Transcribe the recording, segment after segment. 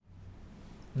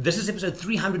This is episode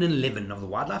 311 of the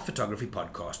Wildlife Photography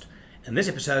Podcast. In this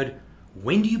episode,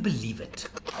 when do you believe it?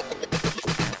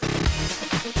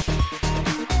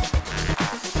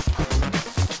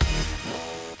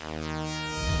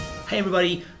 Hey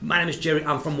everybody, my name is Jerry,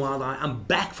 I'm from Wildlife. I'm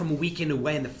back from a weekend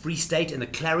away in the Free State in the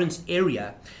Clarence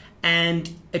area,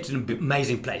 and it's an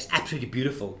amazing place, absolutely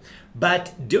beautiful.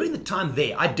 But during the time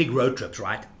there, I dig road trips,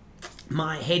 right?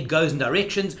 My head goes in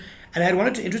directions, and I had one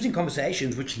or two interesting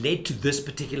conversations which led to this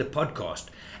particular podcast.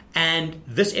 And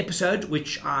this episode,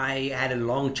 which I had a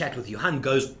long chat with Johan,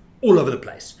 goes all over the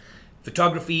place.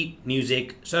 Photography,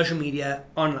 music, social media,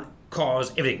 online,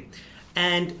 cars, everything.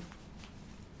 And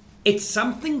it's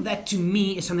something that to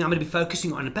me is something I'm going to be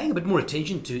focusing on and paying a bit more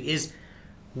attention to is,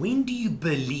 when do you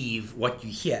believe what you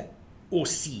hear or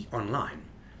see online?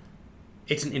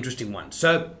 It's an interesting one.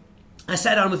 So I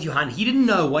sat down with Johan. He didn't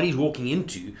know what he's walking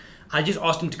into. I just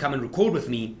asked him to come and record with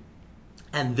me,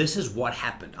 and this is what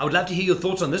happened. I would love to hear your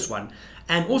thoughts on this one.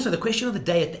 And also the question of the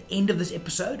day at the end of this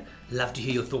episode, love to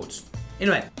hear your thoughts.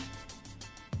 Anyway.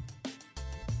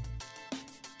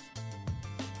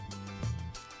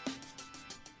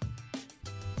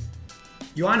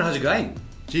 Johan, how's it going?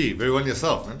 Gee, very well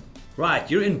yourself, man.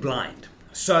 Right, you're in blind.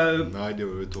 So No idea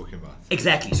what we're talking about.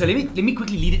 exactly. So let me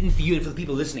quickly lead it in for you and for the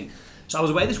people listening. So I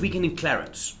was away this weekend in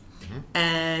Clarence,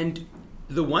 and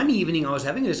the one evening I was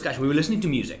having a discussion. We were listening to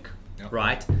music,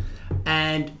 right?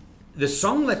 And the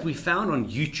song that we found on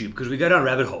YouTube, because we go down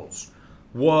rabbit holes,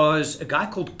 was a guy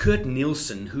called Kurt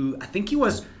Nielsen, who I think he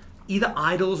was either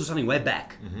Idols or something way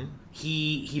back.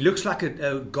 He looks like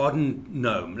a garden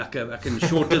gnome, like a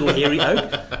short little hairy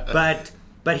oak,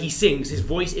 but he sings. His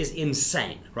voice is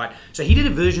insane, right? So he did a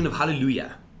version of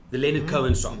Hallelujah, the Leonard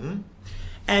Cohen song.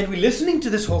 And we're listening to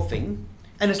this whole thing,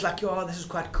 and it's like, oh, this is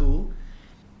quite cool.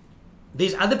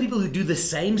 There's other people who do the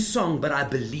same song, but I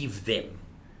believe them.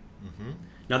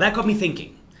 Now that got me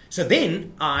thinking. So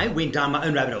then I went down my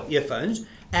own rabbit hole, earphones,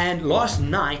 and last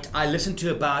night I listened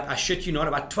to I shit you not,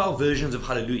 about 12 versions of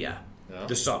Hallelujah,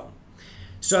 the song.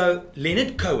 So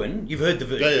Leonard Cohen, you've heard the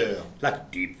version. Yeah.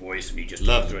 Like deep voice, and he just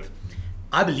Love through it.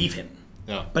 I believe him.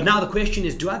 Yeah. But now the question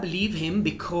is, do I believe him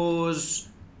because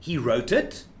he wrote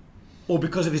it or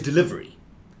because of his delivery?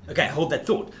 Okay, hold that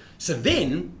thought. So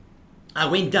then I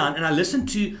went down and I listened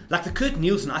to, like, the Kurt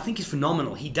Nielsen, I think is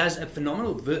phenomenal. He does a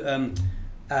phenomenal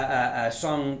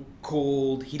song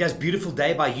called, he does Beautiful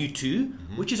Day by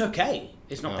U2, which is okay.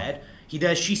 It's not bad. He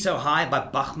does She's So High by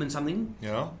Bachman something.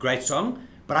 Yeah. Great song.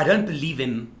 But I don't believe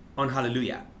him on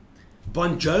Hallelujah.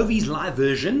 Bon Jovi's live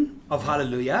version of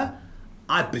Hallelujah,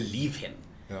 I believe him.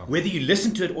 Yeah. Whether you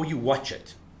listen to it or you watch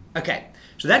it. Okay,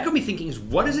 so that got me thinking is,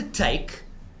 what does it take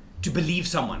to believe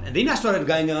someone? And then I started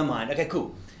going in my mind, okay,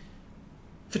 cool.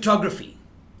 Photography.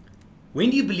 When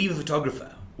do you believe a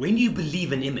photographer? When do you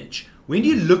believe an image? When do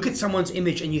you look at someone's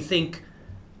image and you think,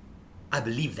 I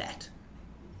believe that?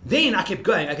 Then I kept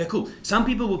going, okay, cool. Some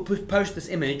people will post this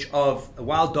image of a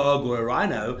wild dog or a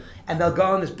rhino, and they'll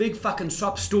go on this big fucking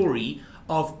sob story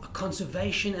of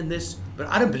conservation and this, but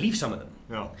I don't believe some of them.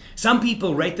 Yeah. Some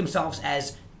people rate themselves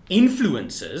as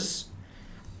influencers,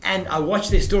 and I watch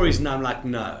their stories and I'm like,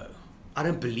 no, I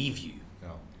don't believe you. Yeah.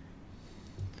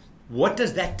 What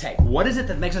does that take? What is it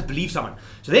that makes us believe someone?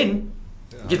 So then,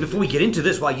 just before we get into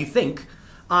this, while you think,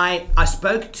 I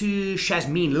spoke to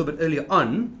Shazmeen a little bit earlier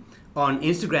on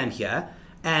Instagram here,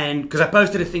 and because I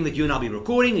posted a thing that you and I'll be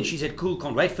recording, and she said, cool,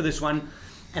 can't wait for this one.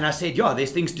 And I said, yeah,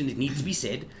 there's things that need to be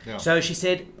said. Yeah. So she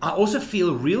said, I also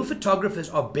feel real photographers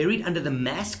are buried under the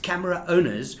mass camera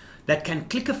owners that can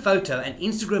click a photo, and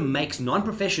Instagram makes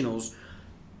non-professionals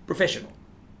professional.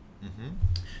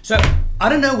 So I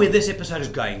don't know where this episode is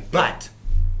going, but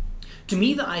to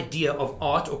me, the idea of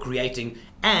art or creating,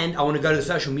 and I want to go to the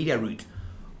social media route,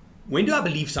 when do I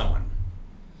believe someone?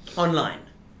 Online.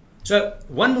 So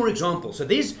one more example. So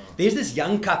there's this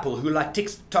young couple who are like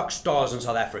TikTok stars in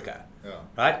South Africa. Yeah.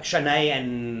 Right? Shanae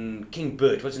and King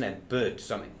Bert. What's his name? Bert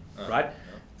something. Right?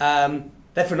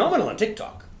 They're phenomenal on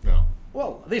TikTok. Yeah.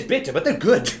 Well, there's better, but they're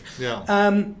good. Yeah.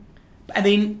 And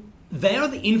then they are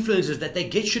the influencers that they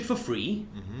get shit for free.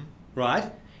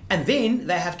 Right? And then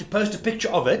they have to post a picture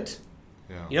of it.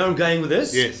 Yeah. You know where I'm going with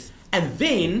this? Yes. And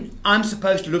then I'm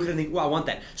supposed to look at it and think, well, I want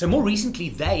that. So more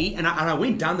recently, I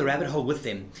went down the rabbit hole with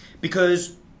them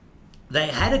because they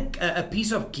had a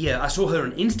piece of gear. I saw her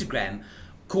on Instagram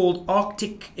called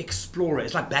Arctic Explorer.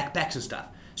 It's like backpacks and stuff.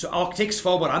 So Arctic's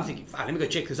forward. I'm thinking, fine, let me go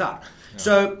check this out. Yeah.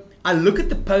 So I look at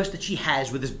the post that she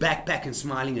has with this backpack and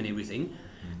smiling and everything,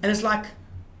 and it's like,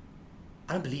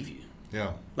 I don't believe you.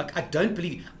 Yeah. Like, I don't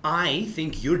believe. I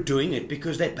think you're doing it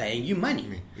because they're paying you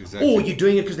money. Exactly. Or you're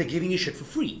doing it because they're giving you shit for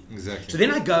free. Exactly. So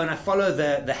then I go and I follow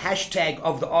the hashtag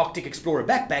of the Arctic Explorer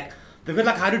backpack. They've got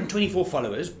like 124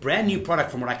 followers. Brand new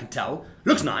product from what I can tell.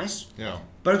 Looks nice. Yeah.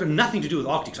 But it's got nothing to do with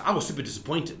Arctic. So I was super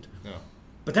disappointed. Yeah.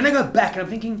 But then I go back and I'm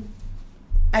thinking,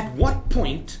 at what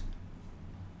point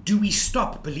do we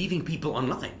stop believing people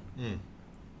online?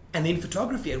 And then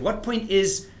photography, at what point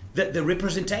is the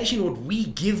representation what we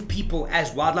give people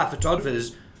as wildlife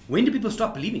photographers, when do people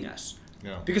stop believing us?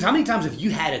 Yeah. Because how many times have you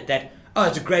had it that, oh,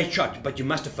 it's a great shot, but you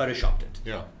must have photoshopped it?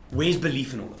 Yeah. Where's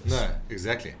belief in all of this? No,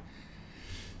 exactly.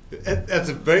 That's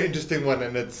a very interesting one,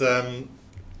 and it's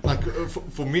like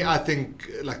for me, I think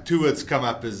like two words come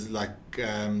up is like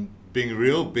being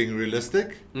real, being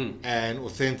realistic, and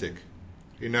authentic.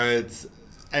 You know, it's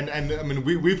and I mean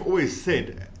we've always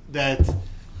said that,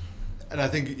 and I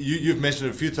think you've mentioned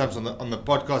it a few times on the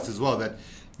podcast as well, that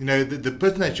you know the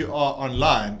person that you are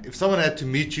online, if someone had to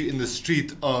meet you in the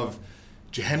street of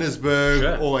Johannesburg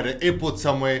Sure. or at an airport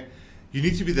somewhere, you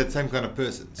need to be that same kind of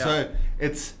person. Yeah. So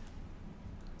it's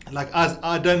like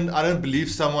I don't believe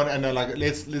someone, and like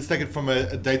let's take it from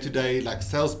a day-to-day like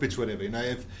sales pitch, whatever. You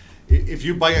know, if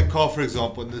you buy a car, for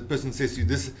example, and the person says to you,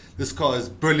 this car is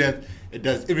brilliant, it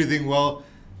does everything well,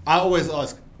 I always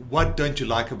ask, what don't you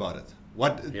like about it?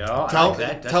 What? Yeah, I like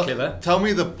that. That's clever. Tell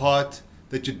me the part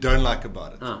that you don't like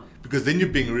about it, because then you're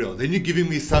being real. Then you're giving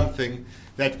me something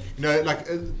that, you know, like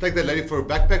take that lady for a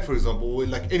backpack, for example, or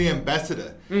like any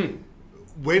ambassador.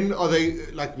 When are they,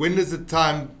 like, when is it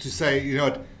time to say, you know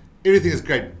what, everything is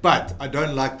great, but I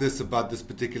don't like this about this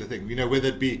particular thing, you know, whether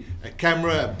it be a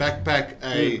camera, a backpack,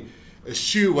 a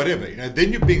shoe, whatever, you know,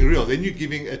 then you're being real, then you're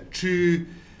giving a true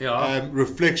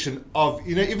reflection of,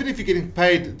 you know, even if you're getting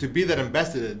paid to be that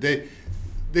ambassador,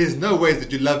 there's no ways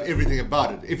that you love everything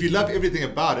about it. If you love everything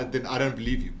about it, then I don't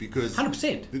believe you, because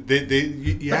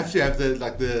 100%. You have to have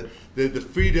the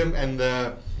freedom and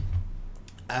the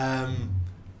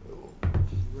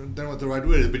I don't know what the right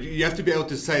word is, but you have to be able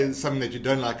to say something that you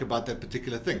don't like about that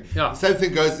particular thing. Yeah. The same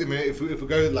thing goes, I mean, if we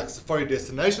go like safari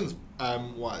destinations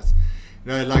wise,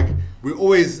 you know, like we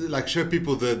always like show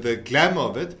people the glamour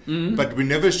of it, but we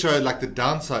never show like the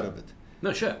downside of it.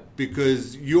 No, sure.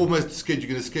 Because you're almost scared you're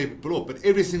going to scare people off. But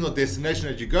every single destination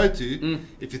that you go to,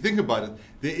 if you think about it,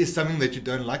 there is something that you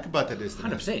don't like about that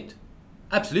destination. 100%.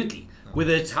 Absolutely.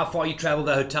 Whether it's how far you travel,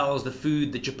 the hotels, the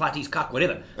food, the chapatis, kak,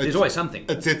 whatever. There's always something.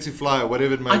 A tsetse fly,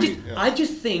 whatever it may be. I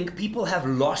just think people have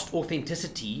lost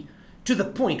authenticity to the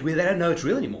point where they don't know it's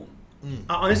real anymore.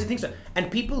 I honestly think so. And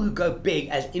people who go big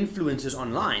as influencers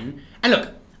online, and look,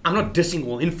 I'm not dissing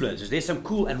all influencers. There's some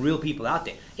cool and real people out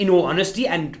there. In all honesty,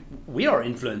 and we are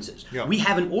influencers. Yeah. We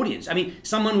have an audience. I mean,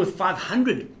 someone with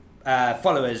 500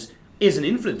 followers is an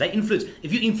influencer. They influence.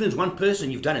 If you influence one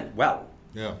person, you've done it well.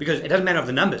 Yeah. Because it doesn't matter of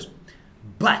the numbers.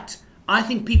 But I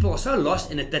think people are so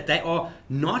lost in it that they are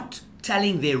not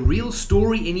telling their real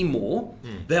story anymore.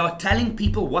 They are telling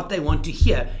people what they want to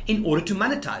hear in order to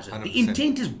monetize it. 100%. The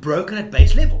intent is broken at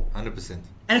base level. 100%.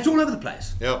 And it's all over the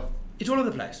place. Yeah. It's all over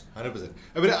the place. 100%.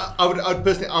 I mean, I would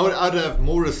personally, I'd have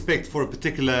more respect for a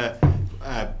particular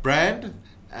brand,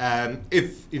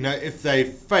 if they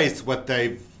face what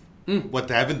they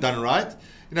haven't done right.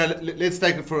 You know, let's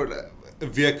take it for a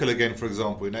vehicle again, for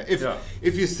example. You know,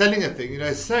 if you're selling a thing, you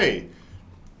know, say,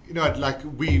 you know, like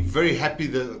we're very happy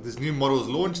that this new model is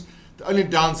launched. The only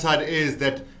downside is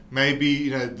that maybe,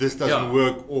 you know, this doesn't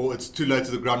work, or it's too low to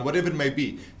the ground, whatever it may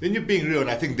be. Then you're being real, and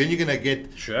I think then you're going to get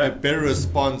a better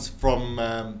response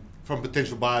from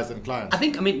potential buyers and clients. I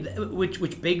think,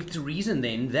 which begs the reason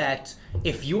then that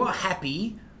if you are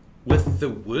happy with the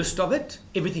worst of it,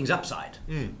 everything's upside.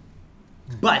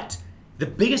 But the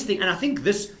biggest thing, and I think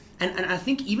this, and I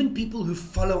think even people who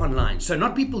follow online, so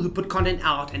not people who put content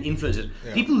out and influencers,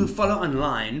 people who follow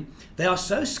online, they are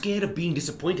so scared of being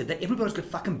disappointed that everybody's got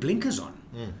fucking blinkers on.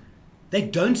 They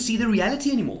don't see the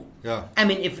reality anymore. Yeah. I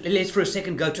mean, let's for a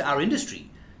second go to our industry.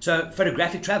 So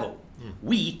photographic travel,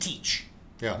 we teach.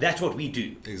 Yeah. That's what we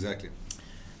do. Exactly.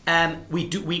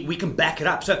 We can back it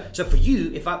up. So for you,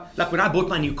 when I bought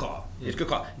my new car, it's a good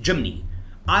car, Jimny,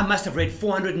 I must have read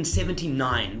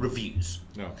 479 reviews.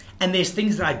 Yeah. And there's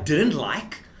things that I didn't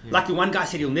like. Like the one guy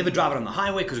said he'll never drive it on the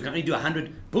highway because we can only do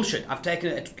 100. Bullshit. I've taken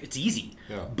it. It's easy.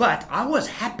 Yeah. But I was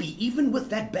happy even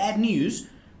with that bad news.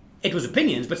 It was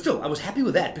opinions, but still, I was happy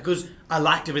with that because I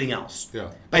liked everything else.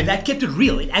 Yeah. But that kept it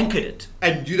real. It anchored it.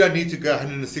 And you don't need to go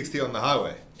 160 on the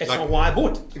highway. That's not why I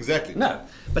bought it. Exactly. No.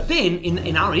 But then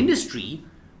in our industry,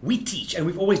 we teach, and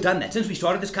we've always done that since we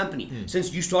started this company.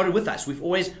 Since you started with us,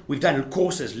 we've done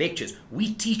courses, lectures.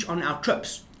 We teach on our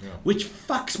trips, which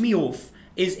fucks me off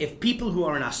is if people who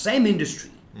are in our same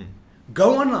industry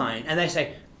go online and they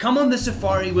say, come on the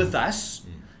safari with us,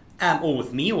 or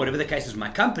with me, or whatever the case is, my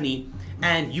company,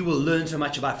 and you will learn so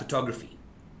much about photography.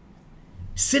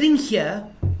 Sitting here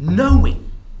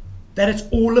knowing that it's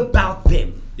all about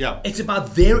them. Yeah. It's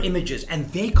about their images and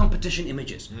their competition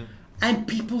images. And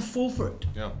people fall for it.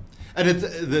 Yeah. And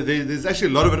there's actually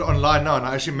a lot of it online now, and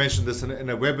I actually mentioned this in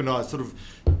a webinar. I sort of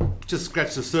just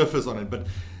scratched the surface on it, but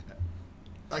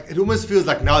like it almost feels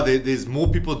like now there's more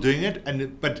people doing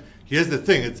it. But here's the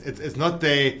thing: it's not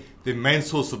their main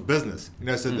source of business.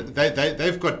 So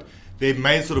they've got their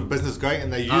main sort of business going,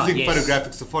 and they're using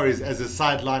photographic safaris as a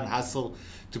sideline hustle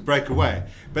to break away.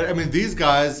 But I mean, these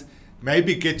guys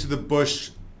maybe get to the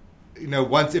bush,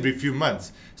 once every few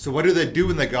months. So what do they do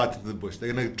when they go out into the bush?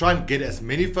 They're going to try and get as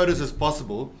many photos as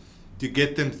possible to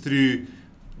get them through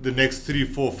the next 3,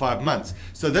 4, 5 months.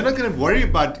 So they're not going to worry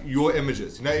about your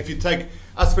images. If you take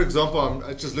us, for example,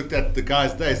 I just looked at the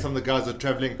guys' days. Some of the guys are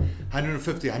traveling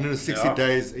 150, 160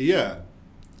 days a year.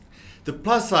 The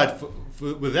plus side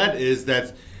with that is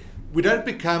that we don't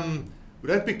become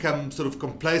sort of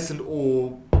complacent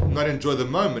or not enjoy the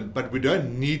moment, but we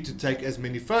don't need to take as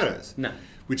many photos. No.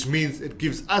 Which means it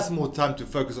gives us more time to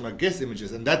focus on our guest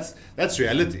images, and that's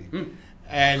reality.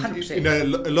 And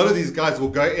 100%. A lot of these guys will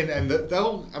go in and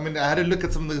they'll. I mean, I had a look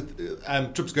at some of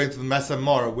the trips going to the Masai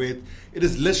Mara, where it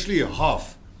is literally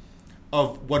half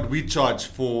of what we charge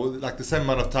for like the same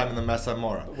amount of time in the Masai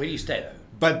Mara. Where do you stay though?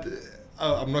 But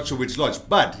I'm not sure which lodge.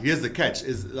 But here's the catch: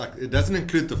 is like it doesn't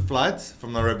include the flights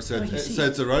from Nairobi, so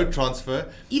it's a road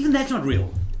transfer. Even that's not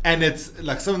real. And it's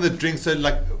like some of the drinks. So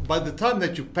like by the time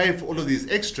that you pay for all of these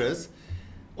extras,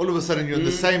 all of a sudden you're in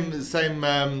the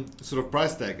same sort of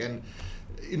price tag. And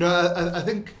I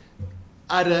think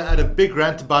I had a big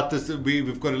rant about this.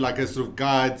 We've got like a sort of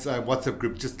guides WhatsApp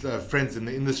group, just friends in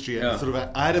the industry, and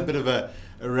I had a bit of a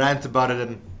rant about it,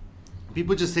 and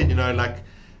people just said,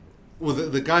 well,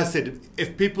 the guy said,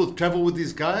 if people travel with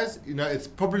these guys, it's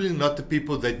probably not the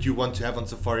people that you want to have on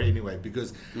safari anyway,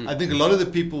 because I think a lot of the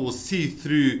people will see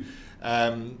through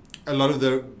a lot of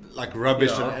the like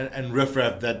rubbish and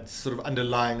riffraff that's sort of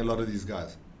underlying a lot of these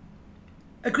guys.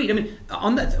 Agreed. I mean,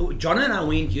 on that, John and I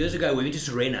went years ago. We went to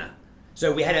Serena.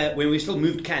 So we had when we still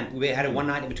moved camp, we had a one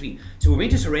night in between. So we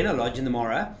went to Serena Lodge in the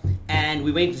Mara, and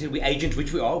we went and said, we agent,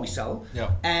 which we are, we sell.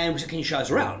 Yeah. And we said, can you show us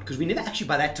around? Because we never actually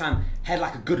by that time had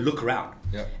like a good look around.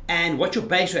 Yeah. And what's your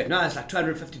base rate? No, it's like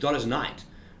 $250 a night.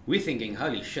 We're thinking,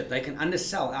 holy shit, they can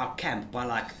undersell our camp by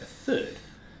like a third.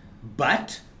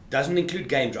 But doesn't include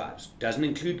game drives, doesn't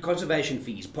include conservation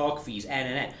fees, park fees,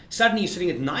 and. Suddenly you're sitting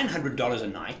at $900 a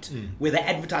night where they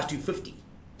advertise $250.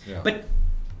 Yeah. But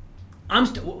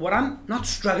what I'm not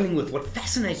struggling with, what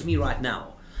fascinates me right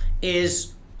now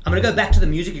is, I'm going to go back to the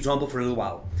music example for a little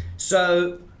while.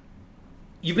 So,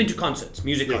 you've been to concerts,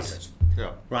 music concerts,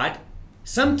 right?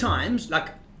 Sometimes, like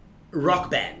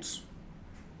rock bands,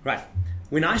 right?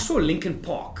 When I saw Linkin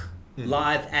Park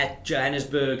live at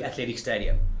Johannesburg Athletic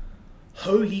Stadium,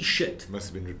 holy shit. Must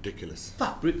have been ridiculous.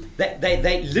 Fuck,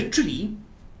 they literally,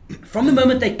 from the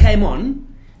moment they came on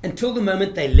until the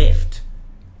moment they left,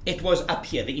 it was up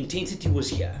here. The intensity was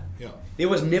here. Yeah. There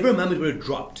was never a moment where it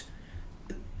dropped.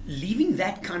 Leaving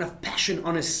that kind of passion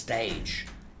on a stage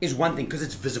is one thing because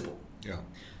it's visible. Yeah.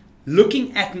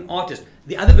 Looking at an artist,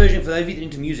 the other version for those of you that are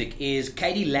into music is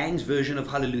Katie Lang's version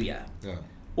of Hallelujah. Yeah.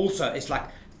 Also, it's like,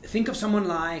 think of someone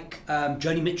like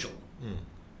Joni Mitchell.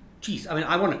 Jeez, I mean,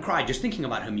 I want to cry just thinking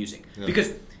about her music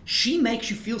because she makes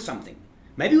you feel something.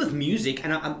 Maybe with music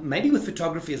and maybe with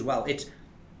photography as well. It's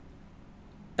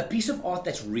a piece of art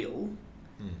that's real,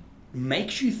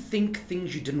 makes you think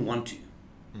things you didn't want to.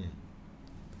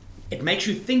 It makes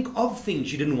you think of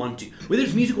things you didn't want to, whether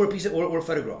it's music or a piece of, or a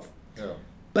photograph. Yeah.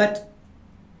 But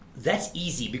that's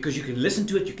easy because you can listen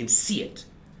to it, you can see it.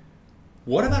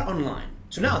 What about online?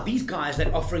 So now these guys that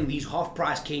are offering these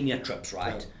half-price Kenya trips,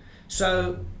 right? Yeah.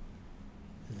 So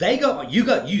they go, you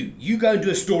go and do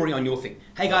a story on your thing.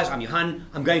 Hey guys, I'm Johan,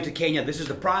 I'm going to Kenya, this is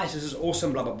the price, this is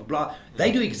awesome, blah, blah, blah, blah.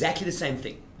 They do exactly the same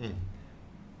thing.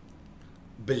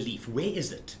 Belief, where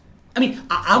is it? I mean,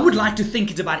 I would like to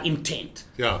think it's about intent.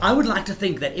 Yeah. I would like to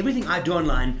think that everything I do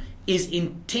online is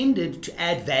intended to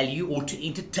add value or to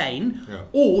entertain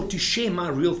or to share my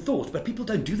real thoughts. But people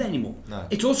don't do that anymore. No.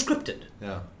 It's all scripted.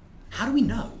 Yeah. How do we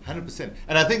know? 100%.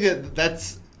 And I think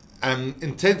that's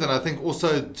intent, and I think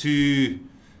also to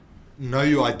know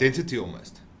your identity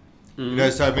almost.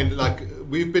 So I mean, like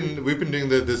we've been doing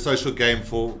the social game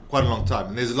for quite a long time,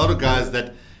 and there's a lot of guys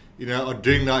that are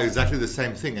doing now exactly the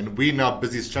same thing, and we're now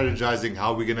busy strategizing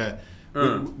how we're gonna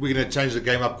change the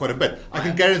game up quite a bit. I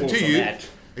can guarantee you,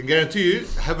 I guarantee you,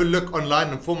 have a look online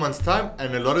in 4 months' time,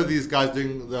 and a lot of these guys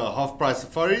doing the half-price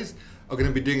safaris are going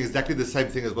to be doing exactly the same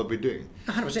thing as what we're doing.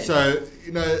 100%. So,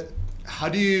 how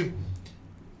do you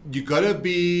got to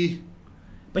be...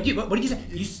 But what did you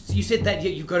say? You said that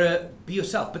you've got to be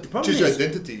yourself. But the problem choose is... your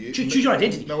identity. Choose your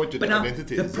identity. Know what your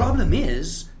identity is. The problem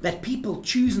is that people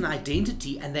choose an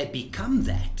identity and they become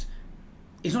that.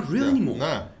 It's not real anymore.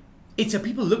 No. It's so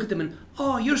people look at them and,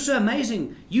 oh, you're so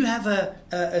amazing. You have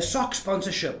a sock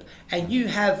sponsorship and you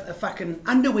have a fucking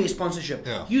underwear sponsorship.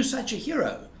 Yeah. You're such a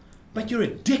hero. But you're a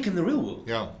dick in the real world.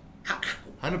 Yeah.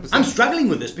 100%. I'm struggling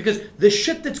with this because the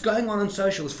shit that's going on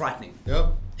social is frightening.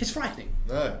 Yeah. It's frightening.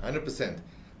 No, 100%.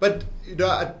 But,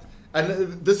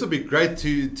 and this would be great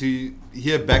to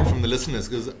hear back from the listeners,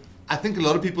 because I think a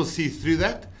lot of people see through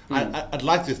that. I'd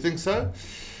like to think so.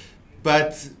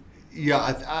 But,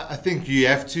 yeah, I think you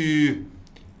have to,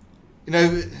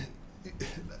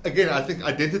 again, I think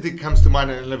identity comes to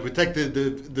mind. And if we take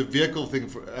the vehicle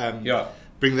thing,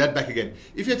 bring that back again.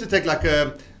 If you have to take like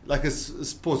a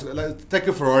sports, take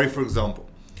a Ferrari, for example,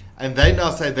 and they now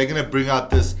say they're going to bring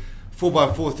out this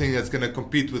 4x4 thing that's going to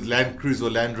compete with Land Cruiser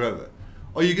or Land Rover.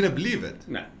 Are you going to believe it?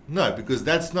 No, because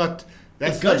that's not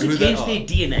it goes against their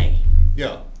DNA.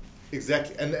 Yeah,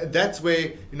 exactly. And that's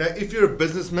where, if you're a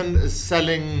businessman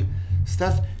selling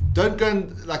stuff, don't go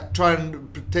and try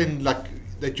and pretend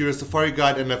that you're a safari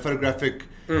guide and a photographic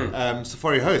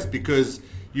safari host, because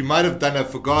you might have done a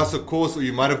Fugasa course, or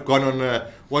you might have gone on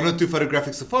 1 or 2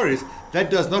 photographic safaris. That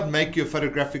does not make you a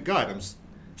photographic guide. I'm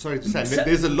sorry to say,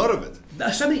 there's a lot of it.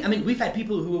 We've had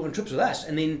people who are on trips with us,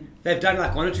 and then they've done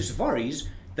 1 or 2 safaris.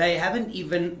 They haven't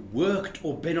even worked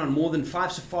or been on more than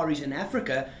 5 safaris in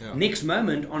Africa. Yeah. Next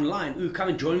moment online, come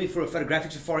and join me for a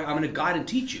photographic safari. I'm going to guide and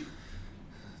teach you.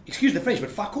 Excuse the French, but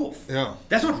fuck off. Yeah,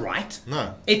 that's not right.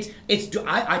 No,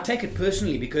 I take it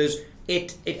personally because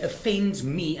it offends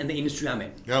me and the industry I'm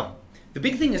in. Yeah. The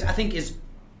big thing is, I think, is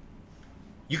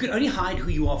you can only hide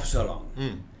who you are for so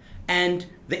long. And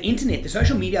the internet, the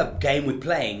social media game we're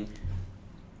playing,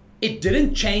 it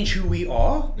didn't change who we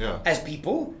are as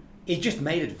people. It just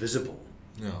made it visible.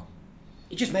 Yeah.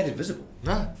 It just made it visible.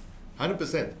 No,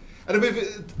 100%. And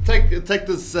if take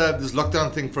this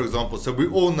lockdown thing, for example. So we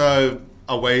all know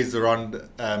our ways around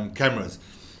cameras.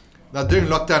 Now, during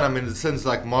lockdown, since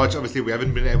March, obviously we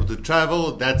haven't been able to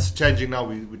travel. That's changing now.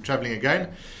 We're traveling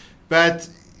again. But,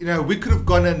 we could have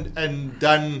gone and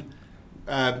done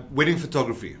wedding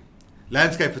photography,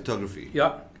 landscape photography,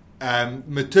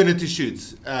 maternity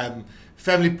shoots,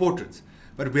 family portraits.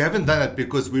 But we haven't done it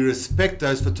because we respect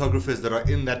those photographers that are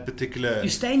in that particular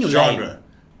genre. Lane.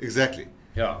 Exactly.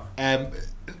 Yeah. And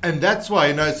that's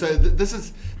why, so this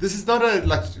is not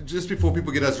just before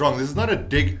people get us wrong, this is not a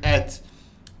dig at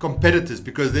competitors,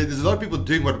 because there's a lot of people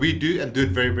doing what we do and do it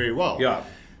very, very well. Yeah.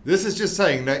 This is just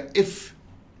saying that if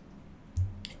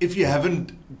you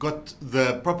haven't got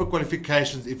the proper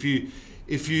qualifications, if you're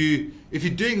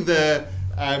doing the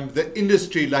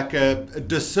industry like a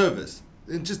disservice,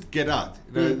 then just get out.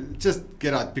 Just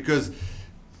get out, because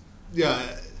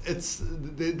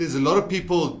there's a lot of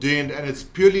people doing it, and it's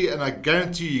purely, and I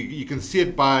guarantee you can see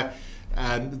it by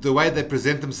the way they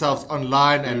present themselves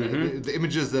online and the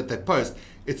images that they post.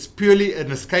 It's purely an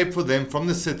escape for them from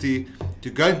the city to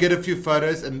go and get a few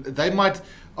photos, and they might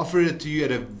offer it to you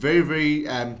at a very, very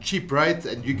cheap rate,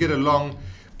 and you get along,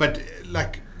 but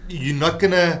you're not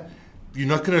gonna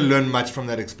learn much from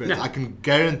that experience. No. I can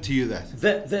guarantee you that.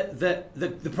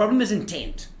 The problem is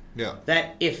intent. Yeah.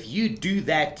 That if you do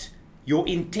that, your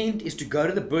intent is to go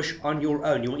to the bush on your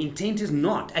own. Your intent is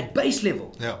not at base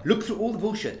level. Yeah. Look through all the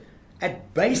bullshit.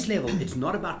 At base level, it's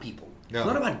not about people. Yeah. It's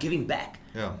not about giving back.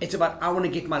 Yeah. It's about, I want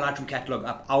to get my Lightroom catalog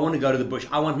up. I want to go to the bush.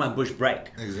 I want my bush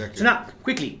break. Exactly. So now,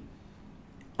 quickly,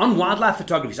 on wildlife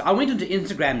photography. So I went into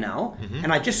Instagram now,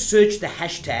 and I just searched the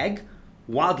hashtag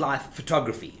wildlife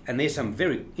photography, and there's some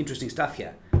very interesting stuff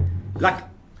here.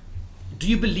 Do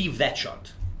you believe that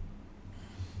shot?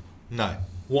 No.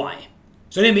 Why?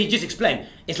 So let me just explain.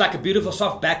 It's like a beautiful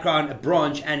soft background, a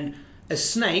branch, and a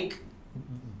snake,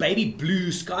 baby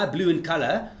blue, sky blue in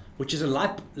color, which is a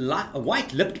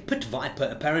white-lipped pit viper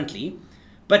apparently.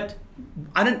 But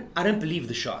I don't believe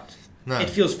the shot. No. It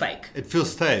feels fake. It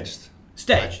feels staged.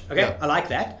 Staged. Okay, yeah. I like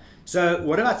that. So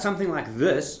what about something like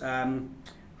this? I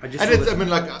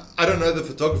don't know the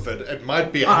photographer. It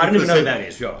might be 100%. I don't even know who that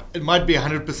is. Yeah. It might be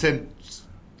 100%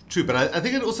 true, but I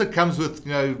think it also comes with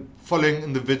following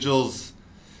individuals,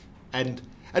 and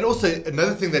also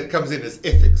another thing that comes in is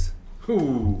ethics.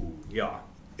 Ooh, yeah.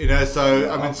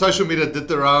 Social media did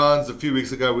the rounds a few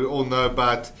weeks ago. We all know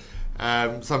about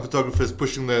some photographers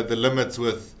pushing the limits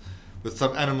with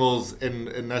some animals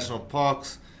in national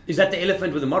parks. Is that the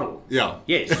elephant with the model? Yeah.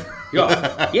 Yes.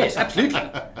 Yeah. Yes, absolutely.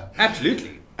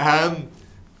 Absolutely.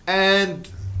 And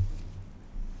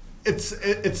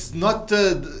it's not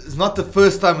the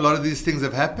first time a lot of these things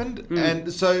have happened.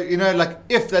 And so, like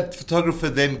if that photographer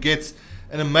then gets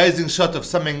an amazing shot of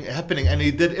something happening and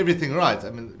he did everything right.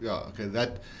 I mean, yeah, okay,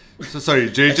 so sorry,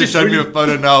 Jerry just showed me a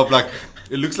photo now of like,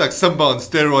 it looks like Simba on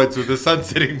steroids with the sun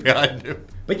setting behind him.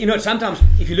 But sometimes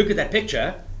if you look at that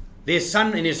picture, there's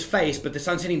sun in his face, but the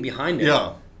sun's setting behind him.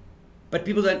 Yeah. But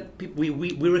people don't.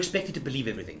 We're expected to believe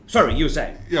everything. Sorry, you were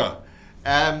saying. Yeah.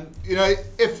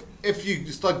 If you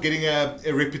start getting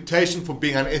a reputation for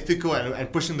being unethical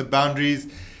and pushing the boundaries,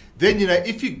 then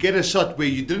if you get a shot where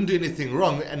you didn't do anything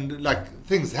wrong and like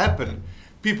things happen,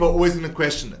 people are always going to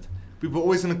question it. People are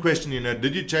always going to question,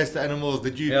 did you chase the animals?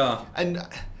 Did you? Yeah. And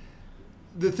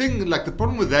the thing, like the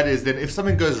problem with that is then if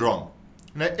something goes wrong,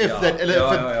 if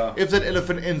that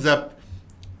elephant ends up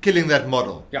killing that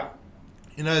model,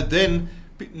 then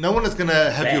no one is going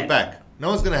to have your back. No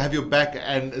one's going to have your back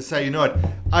and say, what,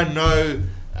 I know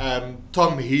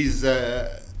Tom, he's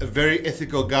a very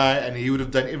ethical guy and he would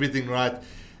have done everything right.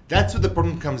 That's where the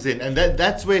problem comes in. And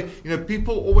that's where,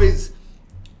 people always,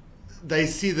 they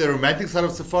see the romantic side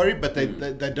of safari, but they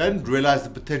don't realize the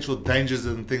potential dangers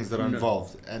and things that are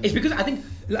involved. And it's because I think,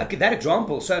 like that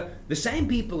example, so the same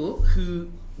people who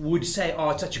would say,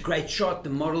 oh, it's such a great shot, the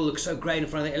model looks so great in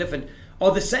front of the elephant,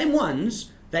 are the same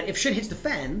ones that if shit hits the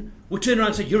fan, would turn around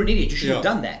and say, you're an idiot, you shouldn't have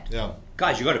done that. Yeah.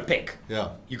 Guys, you got to pick. Yeah.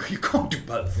 You can't do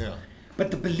both. Yeah.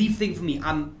 But the belief thing for me,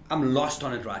 I'm lost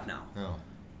on it right now. Yeah.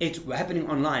 It's happening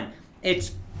online.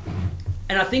 And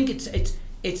I think it's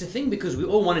a thing because we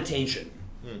all want attention.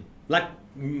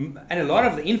 And a lot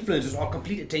of the influencers are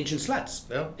complete attention sluts.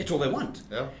 Yeah. It's all they want.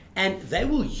 Yeah. And they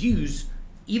will use,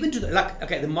 even to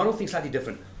the model thing's slightly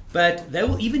different, but they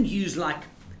will even use like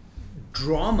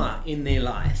drama in their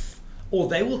life, or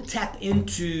they will tap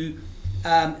into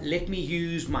let me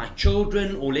use my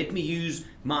children, or let me use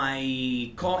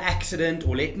my car accident,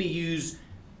 or let me use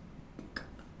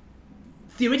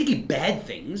theoretically bad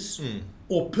things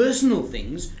or personal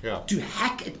things to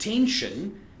hack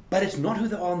attention, but it's not who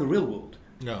they are in the real world.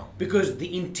 No. Because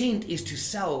the intent is to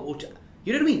sell or to,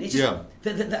 you know what I mean? It's just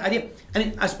the idea. I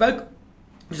mean, I spoke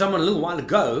to someone a little while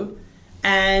ago,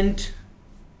 and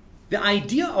the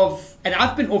idea of, and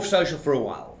I've been off social for a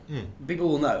while, people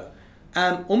will know,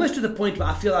 almost to the point where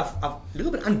I feel I've a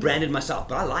little bit unbranded myself,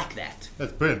 but I like that.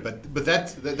 That's brilliant, but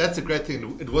that's a great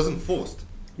thing. It wasn't forced.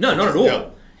 No, not at all. Yeah.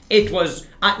 It was,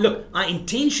 I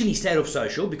intentionally stayed off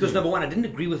social because number one, I didn't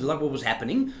agree with a lot of what was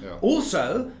happening. Yeah.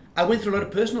 Also, I went through a lot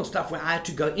of personal stuff where I had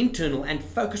to go internal and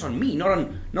focus on me, not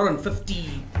on 50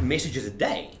 messages a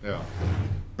day. Yeah.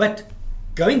 But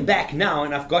going back now,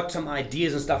 and I've got some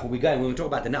ideas and stuff where we're going, we'll talk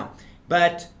about that now.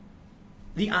 But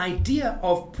the idea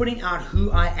of putting out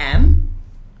who I am,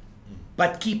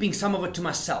 but keeping some of it to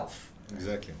myself.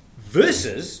 Exactly.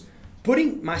 Versus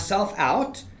putting myself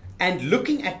out and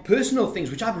looking at personal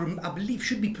things, which I believe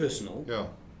should be personal,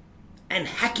 and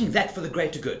hacking that for the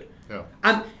greater good. Yeah.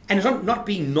 And it's not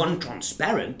being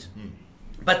non-transparent,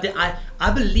 but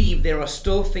I believe there are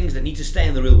still things that need to stay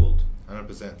in the real world.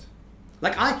 100%.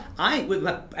 Like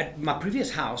at my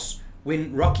previous house,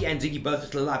 when Rocky and Ziggy both were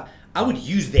still alive, I would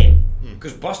use them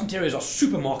because Boston Terriers are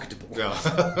super marketable. Yeah.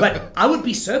 But I would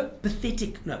be so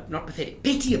petty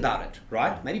about it,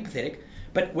 right? Maybe pathetic.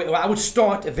 But I would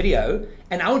start a video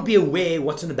and I would be aware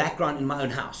what's in the background in my own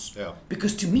house. Yeah.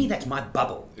 Because to me, that's my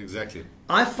bubble. Exactly.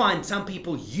 I find some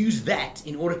people use that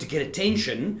in order to get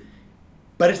attention,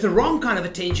 but it's the wrong kind of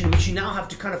attention which you now have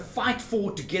to kind of fight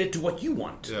for to get it to what you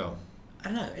want. Yeah. I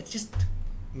don't know. It's just...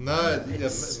 No, it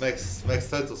makes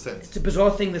total sense. It's a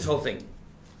bizarre thing, this whole thing.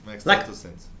 Makes total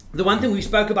sense. The one thing we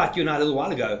spoke about, you and I, a little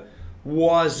while ago,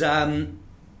 was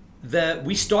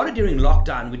we started during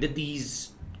lockdown. We did these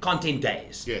content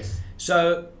days. Yes.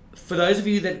 So for those of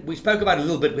you that we spoke about a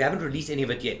little bit, we haven't released any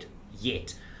of it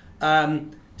yet.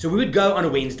 So we would go on a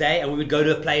Wednesday and we would go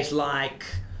to a place like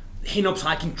Henop's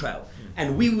Hiking Trail.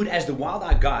 And we would, as the Wild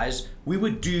Eye guys, we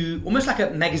would do almost like a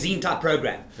magazine type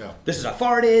program. Yeah. This is how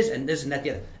far it is and this and that,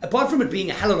 the other. Apart from it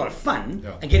being a hell of a lot of fun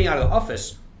and getting out of the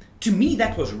office, to me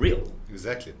that was real.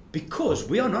 Exactly. Because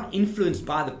we are not influenced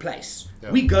by the place.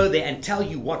 Yeah. We go there and tell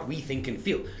you what we think and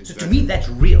feel. Exactly. So to me, that's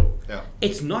real. Yeah.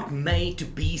 It's not made to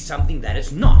be something that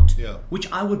it's not. Yeah.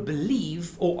 Which I would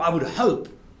believe, or I would hope,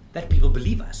 that people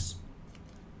believe us.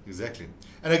 Exactly.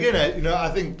 And again, I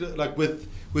think like with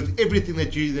everything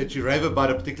that you rave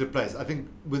about a particular place, I think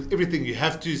with everything you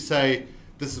have to say,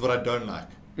 this is what I don't like.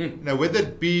 Whether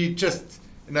it be just,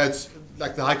 it's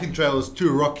like the hiking trail is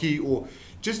too rocky, or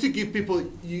just to give people,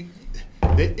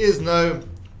 there is no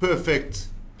perfect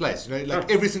place. You know,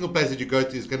 like every single place that you go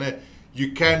to is you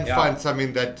can find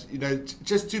something that, you know,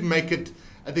 just to make it,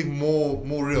 I think,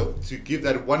 more real, to give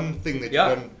that one thing that you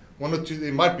don't, one or two,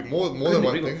 there might be more than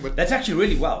one thing. But that's actually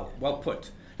really well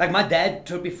put. Like my dad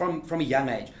taught me from a young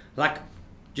age. Like,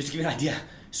 just to give you an idea.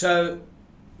 So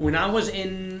when I was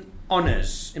in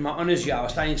my honours year, I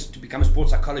was studying to become a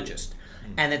sports psychologist.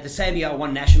 And at the same year, I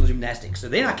won national gymnastics. So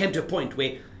then I came to a point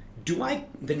where,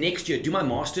 the next year, do my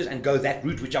masters and go that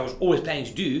route, which I was always planning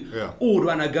to do, or do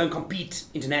I now go and compete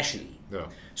internationally? Yeah.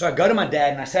 So I go to my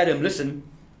dad and I say to him, listen,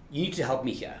 you need to help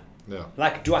me here. Yeah.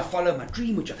 Like, do I follow my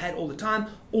dream, which I've had all the time,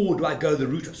 or do I go the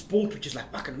route of sport, which is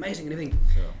like fucking amazing and everything?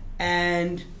 Yeah.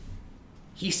 And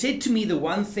he said to me the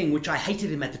one thing which I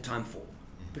hated him at the time for,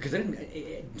 because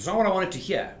it's not what I wanted to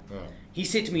hear. Yeah. He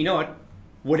said to me, you know what,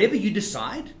 whatever you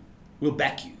decide, we'll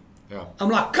back you. Yeah. I'm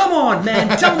like, come on,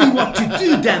 man, tell me what to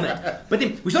do, damn it. But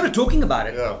then we started talking about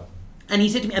it. Yeah. And he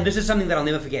said to me, and this is something that I'll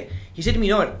never forget, he said to me,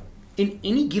 you know what, in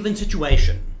any given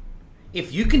situation,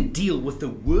 if you can deal with the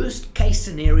worst case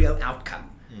scenario outcome,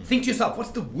 think to yourself,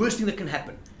 what's the worst thing that can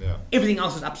happen? Yeah. Everything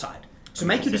else is upside. So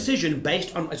make your decision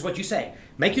based on, as what you say,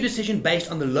 make your decision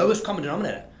based on the lowest common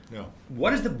denominator. Yeah.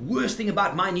 What is the worst thing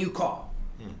about my new car?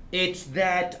 It's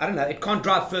that, I don't know, it can't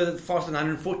drive faster than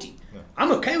 140. Yeah.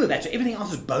 I'm okay with that, so everything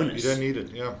else is bonus. You don't need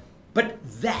it, yeah. But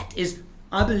that is,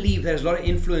 I believe there's a lot of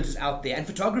influencers out there and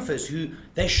photographers who,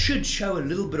 they should show a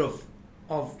little bit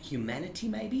of humanity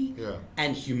maybe,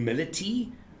 and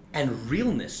humility and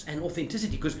realness and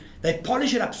authenticity, because they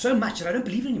polish it up so much that I don't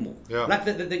believe it anymore. Yeah. Like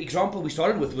the example we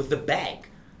started with the bag.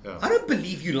 Yeah. I don't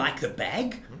believe you like the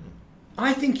bag.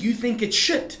 I think you think it's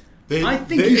shit. I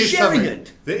think there you're is sharing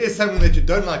it. There is something that you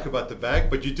don't like about the bag,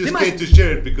 but you just scared to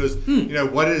share it because you know,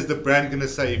 what is the brand going to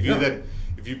say?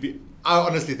 I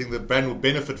honestly think the brand will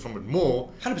benefit from it more.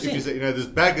 100%. If you say, you know, this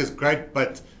bag is great,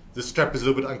 but the strap is a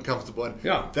little bit uncomfortable, and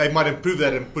they might improve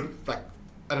that and put, like,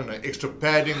 I don't know, extra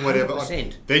padding, whatever.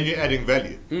 On. Then you're adding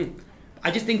value.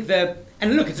 I just think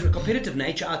and look, it's a competitive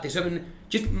nature out there. So I mean,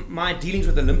 just my dealings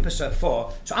with Olympus so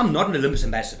far. So I'm not an Olympus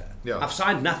ambassador. Yeah. I've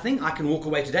signed nothing. I can walk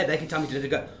away today. They can tell me today to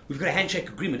go. We've got a handshake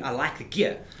agreement. I like the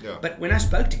gear. Yeah. But when I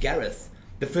spoke to Gareth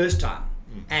the first time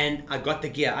and I got the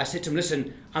gear, I said to him,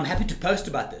 listen, I'm happy to post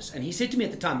about this. And he said to me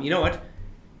at the time, you know what?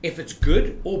 If it's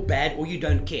good or bad or you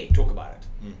don't care, talk about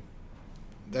it.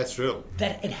 That's real.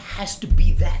 That it has to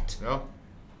be that. Yeah.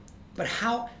 But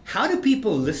how do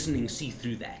people listening see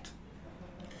through that?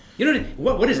 You know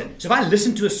what is it? So if I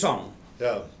listen to a song,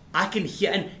 I can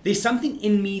hear, and there's something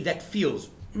in me that feels,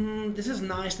 this is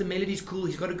nice, the melody's cool,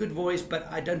 he's got a good voice, but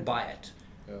I don't buy it.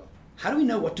 Yeah. How do we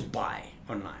know what to buy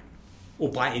online or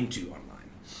buy into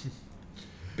online?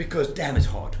 Because damn, it's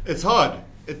hard. It's hard.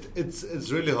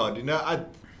 It's really hard. You know,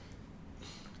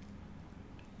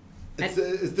 it's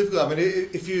difficult. I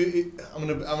mean, I'm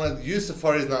gonna use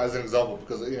safaris now as an example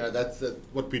because, you know, that's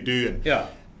what we do.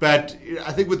 But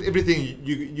I think with everything,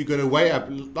 you're going to weigh up,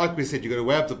 like we said, you're going to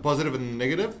weigh up the positive and the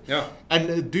negative. Yeah.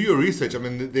 And do your research. I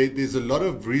mean, there's a lot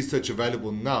of research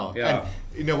available now. Yeah. And,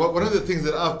 you know, one of the things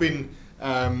that I've been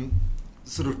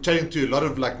sort of chatting to a lot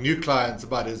of, like, new clients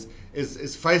about is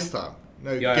FaceTime.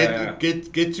 You know,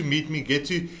 get to meet me,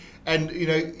 and, you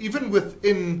know, even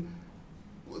within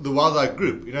the Wildlife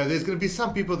group, you know, there's going to be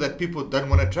some people that people don't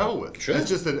want to travel with. Sure. It's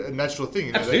just a natural thing.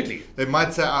 You know, absolutely. They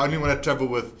might say, I only want to travel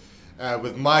with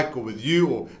Mike or with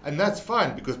you, and that's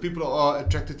fine because people are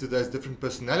attracted to those different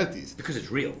personalities. Because it's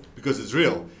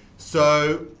real.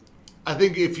 So I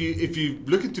think if you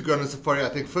looking to go on a safari, I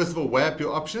think first of all weigh up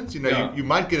your options. You know, you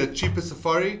might get a cheaper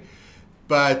safari,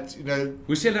 but you know.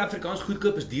 We say that Afrikaans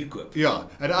goedkoop is duurkoop. Yeah,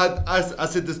 and I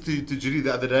said this to Judy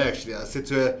the other day actually. I said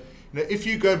to her, you know, if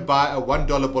you go and buy a $1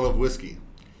 bottle of whiskey,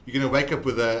 you're going to wake up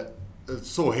with a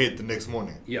sore head the next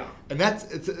morning. Yeah. And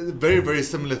it's a very, very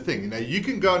similar thing. You know, you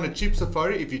can go on a cheap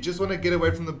safari if you just want to get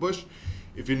away from the bush.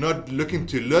 If you're not looking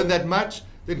to learn that much,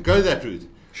 then go that route.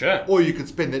 Sure. Or you could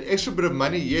spend that extra bit of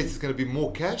money. Yes, it's going to be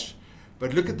more cash,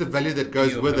 but look at the value that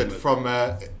goes with it from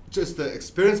just the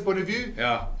experience point of view.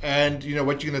 Yeah. And you know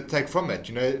what you're going to take from it.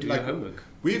 You know, do your homework.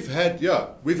 We've had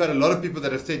a lot of people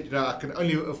that have said, you know, I can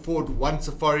only afford one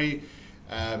safari.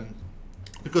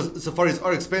 Because safaris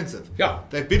are expensive. Yeah.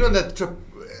 They've been on that trip,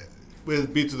 whether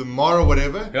it be to the Mara or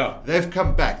whatever. Yeah. They've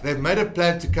come back. They've made a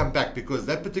plan to come back because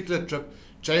that particular trip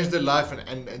changed their life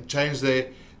and changed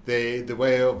their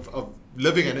way of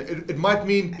living. And it might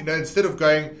mean, you know, instead of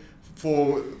going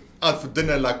out for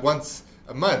dinner like once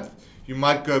a month, you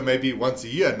might go maybe once a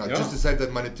year now just to save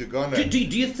that money to go on. Do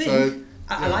you think,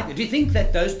 I like it, do you think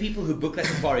that those people who book that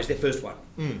safari is their first one,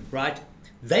 right?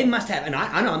 They must have, and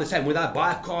I know I'm the same, whether I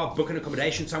buy a car, book an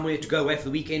accommodation somewhere to go away for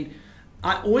the weekend,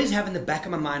 I always have in the back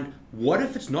of my mind, what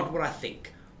if it's not what I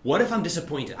think? What if I'm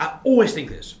disappointed? I always think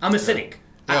this. I'm a cynic.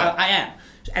 Yeah. I am.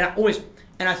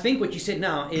 And I think what you said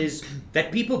now is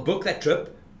that people book that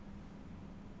trip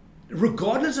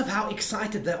regardless of how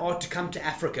excited they are to come to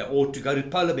Africa or to go to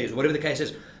polar bears or whatever the case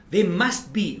is. There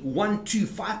must be 1%, 2%,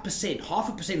 5%,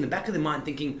 0.5% in the back of their mind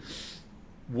thinking,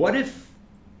 what if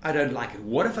I don't like it?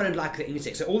 What if I don't like the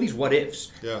insects? So all these what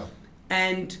ifs. Yeah.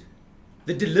 And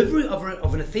the delivery of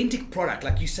an authentic product,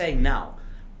 like you're saying now,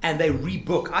 and they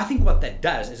rebook, I think what that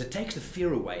does is it takes the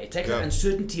fear away. It takes the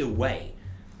uncertainty away.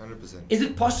 100%. Is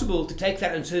it possible to take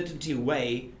that uncertainty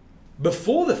away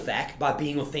before the fact by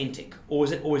being authentic? Or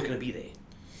is it always going to be there?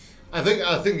 I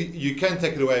think you can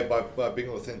take it away by being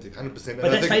authentic, 100%. But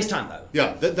that's FaceTime though.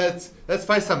 Yeah, that's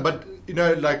FaceTime. But,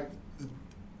 like,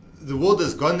 the world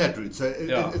has gone that route. So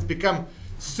it's become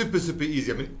super, super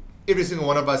easy. I mean, every single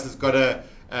one of us has got a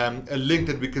link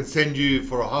that we can send you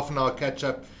for a half an hour catch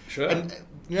up. Sure. And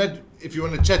if you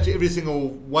want to chat to every single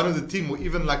one of the team, or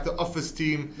even like the office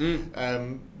team,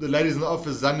 the ladies in the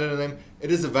office, Zander and them,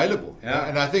 it is available. Yeah.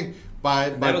 And I think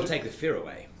that'll take the fear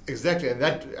away. Exactly, and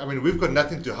that, I mean, we've got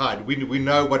nothing to hide. We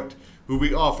know who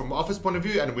we are from an office point of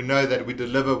view, and we know that we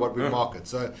deliver what we market.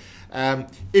 So,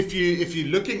 if you're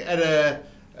looking at a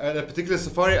particular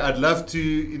safari, I'd love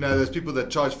to, those people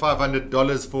that charge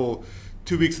 $500 for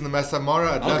 2 weeks in the Masai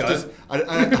Mara.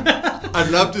 I'd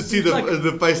love to see the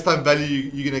FaceTime value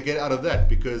you're going to get out of that,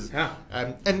 because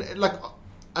I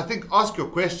think ask your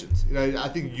questions. I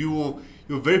think you'll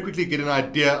very quickly get an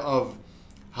idea of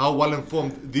how well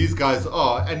informed these guys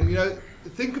are, and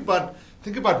think about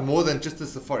more than just the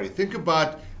safari. Think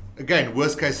about, again,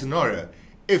 worst case scenario.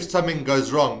 If something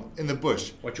goes wrong in the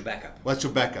bush, what's your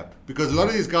backup? Because a lot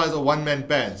of these guys are one-man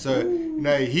bands. So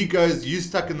he goes, you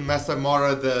stuck in the Masai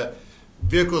Mara, the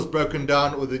vehicle's broken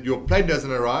down, or that your plane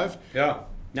doesn't arrive. Yeah.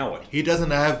 Now what? He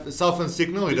doesn't have a cell phone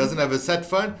signal. He doesn't have a sat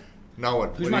phone. Now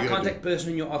what? Who's my contact person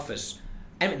in your office?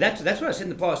 And that's what I said in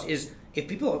the past is, if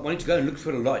people are wanting to go and look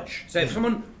for a lodge, so if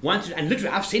someone wants to, and literally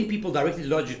I've sent people directly to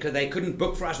lodges because they couldn't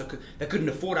book for us, or they couldn't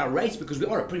afford our rates because we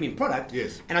are a premium product.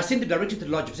 Yes. And I sent them directly to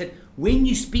the lodge. I said, when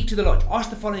you speak to the lodge, ask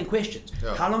the following questions.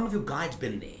 Yeah. How long have your guides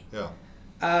been there?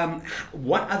 Yeah.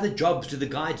 What other jobs do the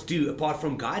guides do apart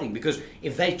from guiding? Because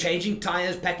if they're changing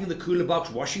tires, packing the cooler box,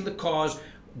 washing the cars,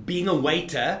 being a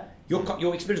waiter, your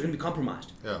experience is going to be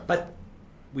compromised. Yeah. But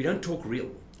we don't talk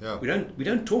real. Yeah. We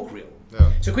don't talk real. Yeah.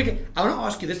 So quickly, I want to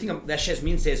ask you this thing that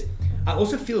Shasmin says. I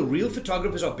also feel real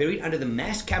photographers are buried under the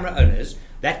mass camera owners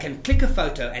that can click a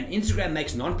photo and Instagram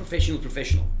makes non-professional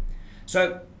professional.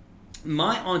 So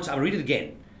my answer, I'll read it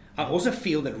again. I also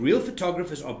feel that real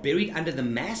photographers are buried under the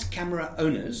mass camera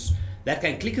owners that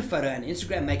can click a photo and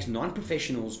Instagram makes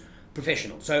non-professionals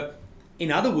professional. So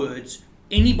in other words,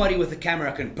 anybody with a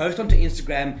camera can post onto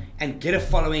Instagram and get a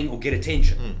following or get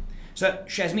attention. So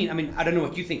Shasmin, I mean, I don't know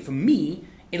what you think. For me,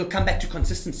 it'll come back to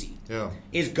consistency. Yeah.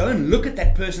 Is go and look at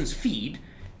that person's feed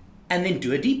and then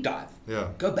do a deep dive. Yeah.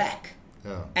 Go back.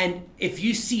 Yeah. And if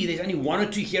you see there's only 1 or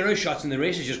 2 hero shots and the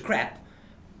rest is just crap,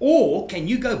 or can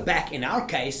you go back, in our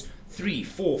case, 3,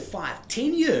 4, 5,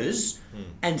 10 years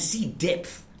and see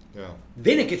depth? Yeah.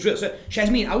 Then it gets real. So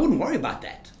Shasmin, I wouldn't worry about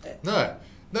that. No,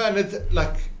 and it's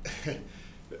like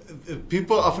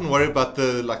people often worry about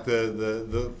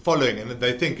the following, and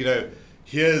they think,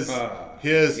 here's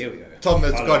Tom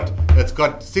that's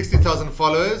got 60,000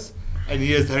 followers, and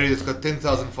here's Harry that's got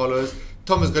 10,000 followers.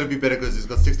 Tom has got to be better because he's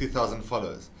got 60,000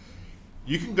 followers.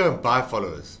 You can go and buy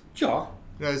followers. Sure.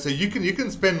 So you can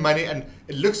spend money, and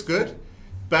it looks good,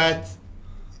 but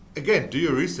again, do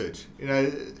your research.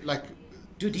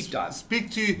 Do a deep dive.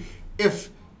 Speak to if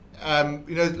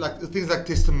like things like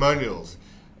testimonials.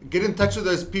 Get in touch with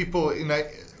those people.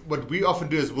 What we often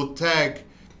do is we'll tag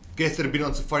guests that have been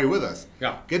on safari with us.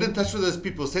 Yeah. Get in touch with those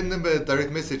people. Send them a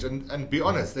direct message and be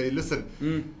honest. Say,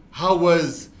 listen, how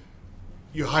was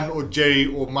Johan or Jerry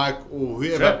or Mike or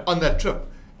whoever on that trip?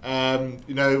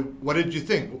 What did you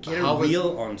think? Get a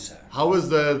real answer. How was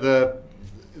the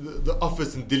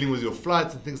office in dealing with your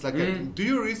flights and things like that? Do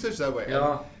your research that way.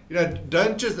 Yeah. And,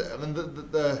 don't just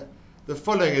the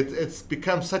following. It's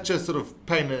become such a sort of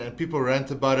pain, and people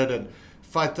rant about it and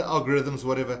fight the algorithms,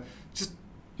 whatever. Just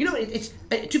it's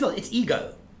twofold. It's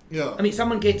ego. Yeah. I mean,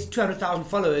 someone gets 200,000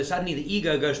 followers. Suddenly, the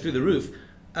ego goes through the roof.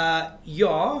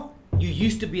 You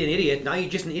used to be an idiot. Now you're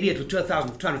just an idiot with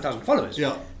 200,000 followers.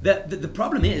 Yeah. The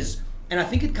problem is, and I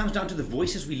think it comes down to the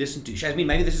voices we listen to. Shasmin,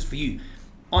 maybe this is for you.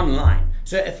 Online.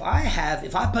 So if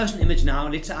I post an image now,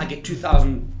 let's say I get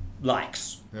 2,000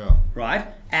 likes. Yeah. Right?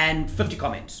 And 50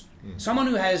 comments. Someone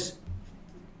who has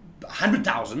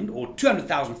 100,000 or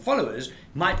 200,000 followers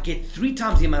might get 3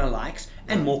 times the amount of likes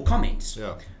and more comments.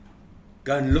 Yeah.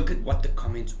 Go and look at what the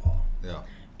comments are. Yeah.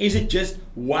 Is it just,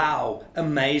 wow,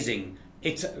 amazing?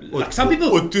 It's like some people...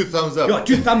 Or 2 thumbs up. Yeah,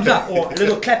 2 thumbs up or a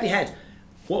little clappy hands.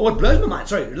 What blows my mind,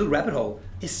 sorry, a little rabbit hole,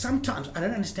 is sometimes, I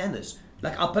don't understand this.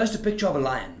 Like, I'll post a picture of a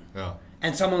lion. Yeah.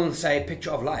 And someone will say,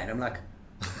 picture of lion. I'm like,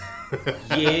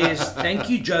 yes, thank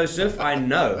you, Joseph, I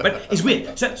know. But it's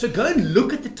weird. So go and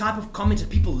look at the type of comments that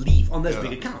people leave on those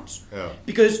big accounts. Yeah.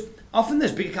 Because often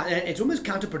those big accounts, it's almost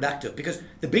counterproductive, because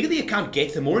the bigger the account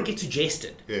gets, the more it gets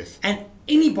suggested. Yes. And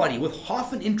anybody with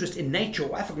half an interest in nature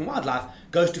or African wildlife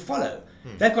goes to follow.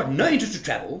 They've got no interest to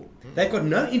travel. They've got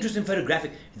no interest in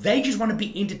photographic. They just want to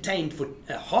be entertained for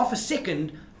half a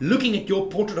second looking at your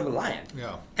portrait of a lion.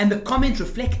 Yeah. And the comments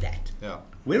reflect that. Yeah.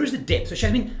 Where is the depth? So,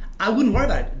 Shazmin, I wouldn't worry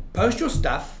about it. Post your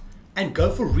stuff and go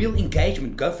for real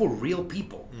engagement. Go for real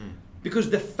people.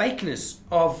 Because the fakeness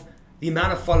of the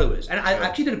amount of followers. And I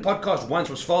actually did a podcast once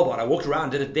from Svalbard. I walked around,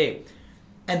 did it there.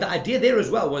 And the idea there as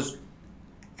well was,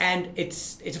 and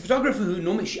it's a photographer who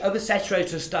normally, she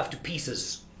oversaturates her stuff to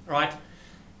pieces, right?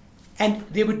 And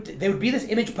there would be this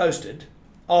image posted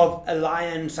of a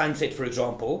lion sunset, for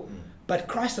example, but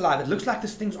Christ alive, it looks like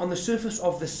this thing's on the surface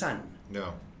of the sun.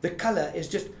 Yeah. The color is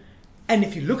just, and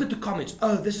if you look at the comments,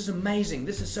 oh, this is amazing,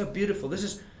 this is so beautiful, this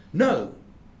is, no,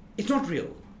 it's not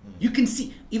real. You can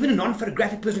see, even a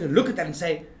non-photographic person can look at that and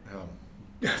say,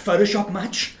 Photoshop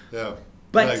much? Yeah.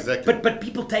 But, Yeah, exactly. but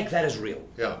people take that as real.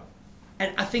 Yeah.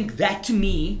 And I think that, to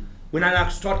me, when I now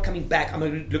start coming back,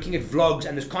 I'm looking at vlogs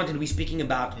and this content we're speaking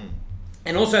about.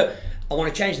 And also, I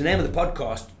want to change the name of the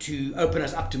podcast to open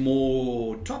us up to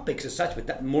more topics as such,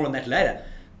 but more on that later.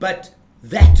 But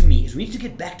that, to me, is we need to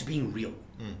get back to being real.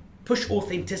 Push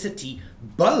authenticity,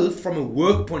 both from a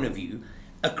work point of view,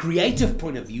 a creative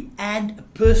point of view, and a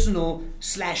personal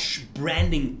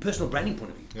branding point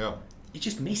of view. Yeah. It's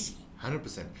just messy.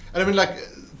 100%. And I mean, like,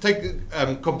 take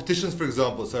competitions, for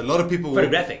example. So a lot of people...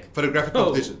 Photographic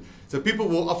competitions. So people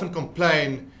will often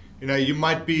complain, you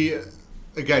might be,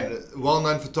 again, a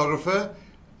well-known photographer,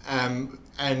 and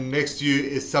next to you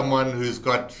is someone who's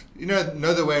got,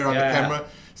 know their way around the camera.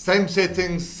 Same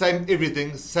settings, same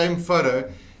everything, same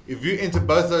photo. If you enter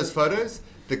both those photos,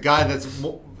 the guy that's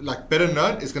more, better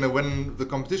known is going to win the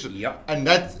competition. Yep. And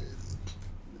that,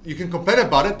 you can complain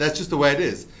about it, that's just the way it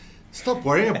is. Stop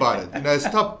worrying about it.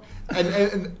 Stop.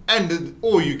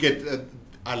 Or you get,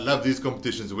 I love these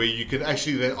competitions where you can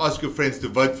actually then ask your friends to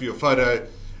vote for your photo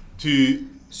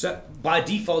So by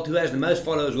default, who has the most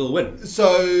followers will win.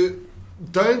 So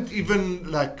don't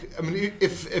even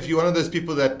if you're one of those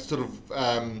people that sort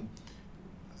of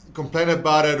complain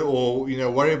about it or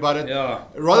worry about it,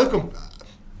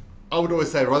 I would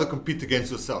always say rather compete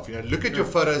against yourself. Look at your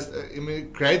photos.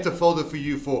 Create a folder for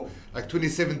you for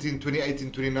 2017,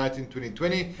 2018, 2019,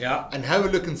 2020, and have a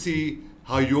look and see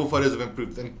how your photos have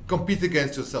improved and compete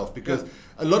against yourself, because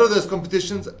a lot of those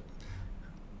competitions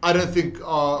I don't think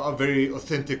are very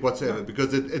authentic whatsoever,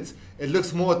 because it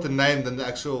looks more at the name than the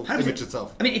actual image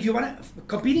itself. I mean, if you want to,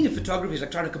 competing in photography is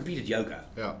like trying to compete at yoga.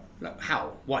 Yeah.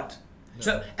 How? What? Yeah.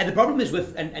 So, and the problem is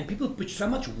and people put so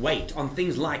much weight on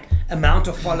things like amount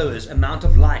of followers, amount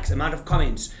of likes, amount of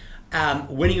comments,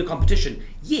 winning a competition.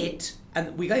 Yet,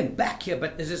 and we're going back here,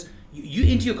 but there's this,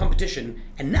 you enter your competition,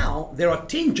 and now there are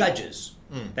 10 judges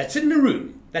that sit in a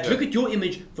room that look at your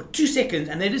image for 2 seconds,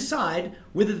 and they decide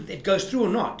whether it goes through or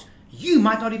not. You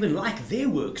might not even like their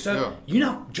work. So you're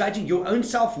now judging your own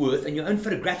self-worth and your own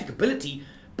photographic ability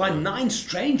by 9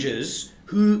 strangers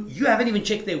who you haven't even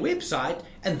checked their website,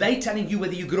 and they telling you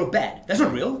whether you're good or bad. That's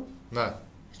not real. No.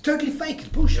 It's totally fake. It's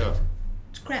bullshit. Yeah.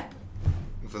 It's crap.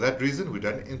 And for that reason, we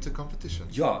don't enter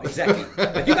competitions. Yeah, exactly.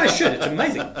 But you guys should. It's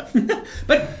amazing.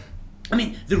 But, I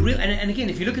mean, the real, and again,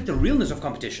 if you look at the realness of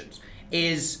competitions,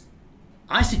 is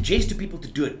I suggest to people to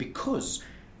do it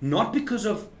not because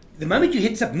of the moment you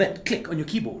hit submit, click on your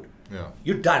keyboard,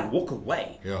 you're done, walk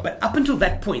away. Yeah. But up until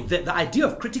that point, the idea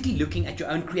of critically looking at your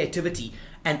own creativity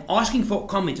and asking for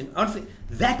comments, and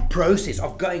that process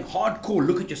of going hardcore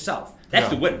look at yourself, that's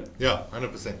the win. Yeah,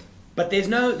 100%. But there's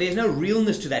no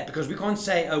realness to that, because we can't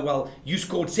say, oh, well, you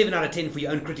scored 7 out of 10 for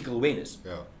your own critical awareness.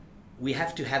 Yeah. We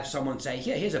have to have someone say,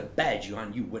 here's a badge,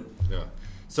 Johan, you win. Yeah.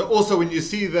 So also when you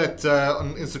see that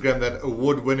on Instagram, that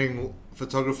award-winning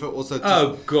photographer, also just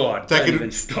oh God, take it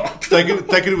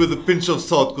with a pinch of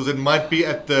salt, because it might be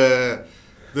at the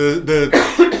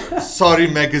Sari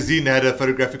magazine had a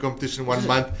photographic competition one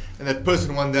month, and that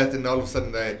person won that, and all of a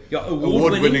sudden they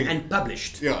award-winning and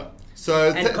published. Yeah.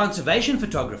 So conservation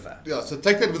photographer. Yeah. So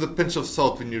take that with a pinch of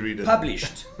salt when you read it.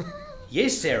 Published.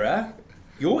 Yes, Sarah.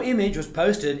 Your image was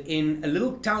posted in a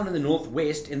little town in the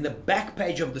northwest in the back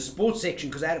page of the sports section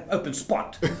because they had an open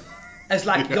spot. It's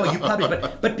like, yo, you publish,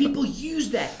 but people use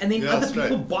that, and then other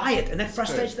people buy it, and that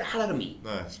frustrates the hell out of me.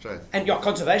 No, straight. And your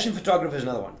conservation photographer is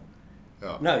another one.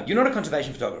 Yeah. No, you're not a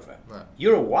conservation photographer. No.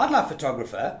 You're a wildlife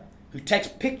photographer who takes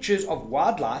pictures of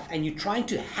wildlife, and you're trying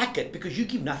to hack it because you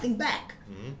give nothing back.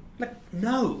 Mm-hmm. Like,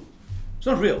 no, it's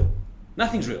not real.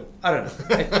 Nothing's real. I don't know.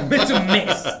 It's a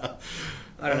mess.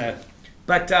 I don't know.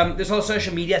 But this whole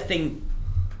social media thing,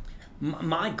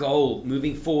 my goal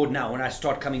moving forward now, when I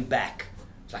start coming back,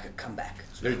 it's like a comeback.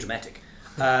 It's very dramatic.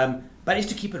 But is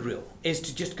to keep it real. Is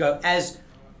to just go as...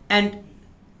 And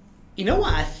you know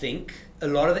why I think a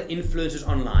lot of the influencers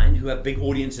online who have big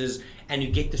audiences and who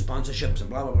get the sponsorships and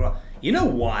blah, blah, blah, you know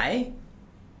why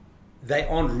they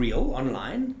aren't real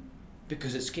online?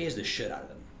 Because it scares the shit out of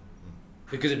them.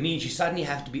 Because it means you suddenly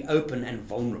have to be open and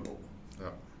vulnerable. Yeah.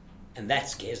 And that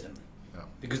scares them. Yeah.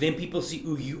 Because then people see,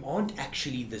 oh, you aren't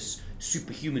actually this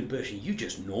superhuman person. You're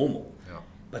just normal. Yeah.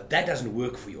 But that doesn't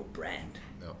work for your brand.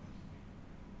 Yeah.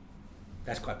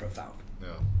 That's quite profound.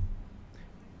 Yeah.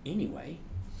 Anyway,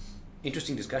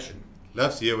 interesting discussion.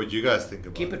 Love to hear what you guys think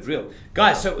about Keep it real.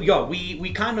 Guys, so yeah,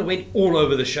 we kind of went all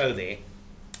over the show there.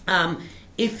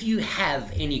 If you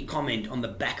have any comment on the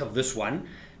back of this one,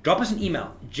 drop us an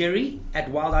email,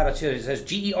 jerry@wildeye.co. It says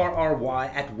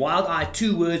GERRY@wildeye,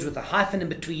 2 words with a hyphen in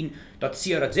between,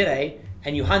 .co.za,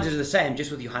 and Johan's is the same,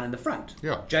 just with Johan in the front.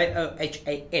 Yeah.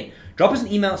 JOHAN. Drop us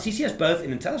an email, CC us both,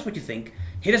 and then tell us what you think.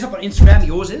 Hit us up on Instagram.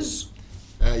 Yours is?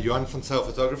 Johan van Zyl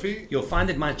Photography. You'll find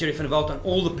it, my Jerry van der Walt, on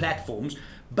all the platforms.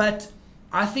 But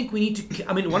I think we need to...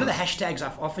 I mean, one of the hashtags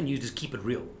I've often used is keep it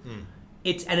real.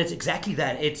 It's exactly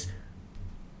that. It's...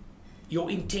 Your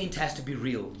intent has to be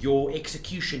real. Your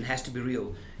execution has to be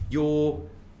real. Your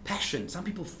passion. Some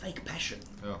people fake passion.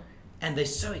 Yeah. And they're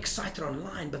so excited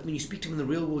online, but when you speak to them in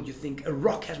the real world, you think a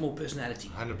rock has more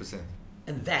personality. 100%.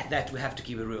 And that we have to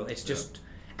keep it real. It's just... Yeah.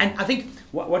 And I think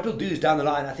what we'll do is down the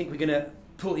line, I think we're going to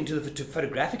pull into the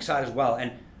photographic side as well.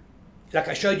 And like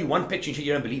I showed you one picture and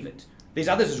you don't believe it. There's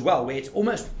others as well where it's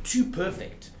almost too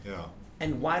perfect. Yeah.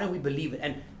 And why don't we believe it?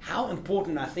 And how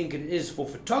important I think it is for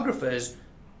photographers,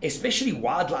 especially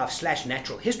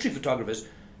wildlife/natural history photographers,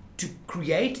 to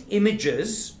create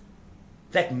images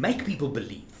that make people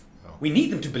believe. Yeah. We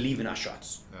need them to believe in our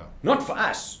shots. Yeah. Not for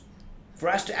us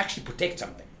to actually protect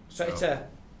something. So it's a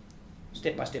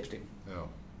step-by-step thing. Yeah.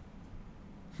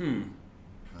 100%.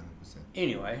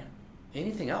 Anyway,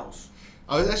 anything else?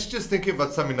 I was actually just thinking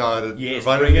about something now. Yes,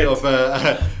 reminded bring me it. of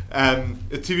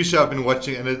a TV show I've been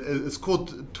watching, and it's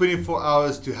called 24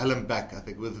 Hours to Hell and Back, I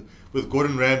think, with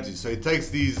Gordon Ramsay. So he takes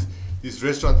these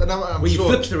restaurants, and I'm When sure... he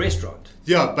flips the restaurant.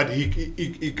 Yeah, but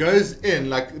he goes in,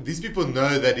 like, these people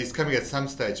know that he's coming at some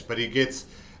stage, but he gets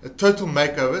a total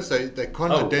makeover, so they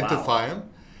can't identify him.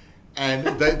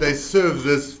 And they serve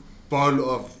this bowl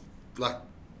of, like,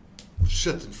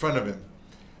 shit in front of him.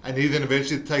 And he then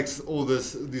eventually takes all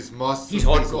these masks. He's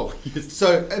hardcore. Off.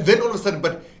 So, and then all of a sudden,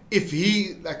 but if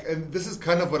he, like, and this is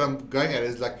kind of what I'm going at,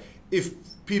 is like, if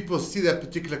people see that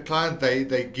particular client,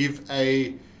 they give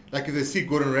a, like if they see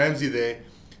Gordon Ramsay there,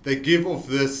 they give off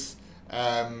this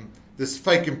this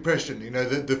fake impression. You know,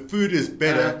 the food is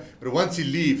better, but once he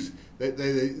leaves,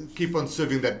 they keep on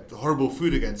serving that horrible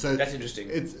food again. So that's interesting.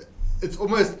 It's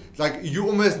almost like you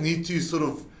almost need to sort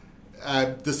of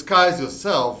disguise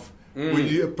yourself when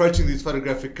you're approaching these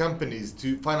photographic companies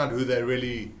to find out who they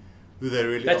really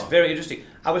are. That's very interesting.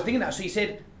 I was thinking that. So you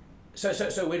said,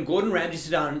 so when Gordon Ramsay sits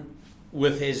down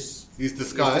with his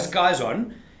disguise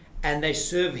on, and they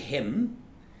serve him,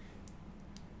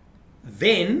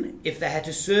 then if they had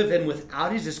to serve him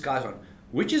without his disguise on,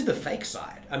 which is the fake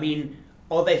side? I mean,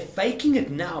 are they faking it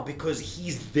now because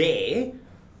he's there,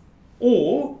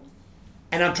 or,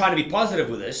 and I'm trying to be positive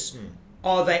with this,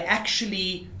 are they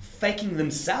actually faking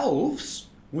themselves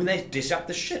when they dish up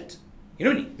the shit? You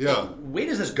know what I mean? Yeah. Where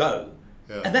does this go?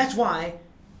 Yeah. And that's why,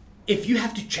 if you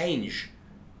have to change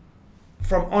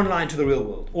from online to the real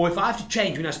world, or if I have to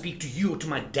change when I speak to you or to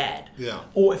my dad,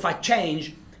 or if I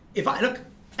change, look,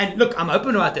 I'm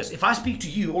open about this. If I speak to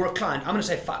you or a client, I'm going to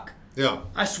say fuck. Yeah.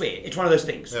 I swear, it's one of those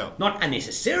things. Yeah. Not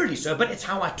unnecessarily so, but it's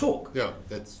how I talk. Yeah,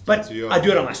 that's But I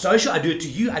do it on my social, I do it to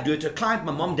you, I do it to a client,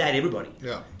 my mom, dad, everybody.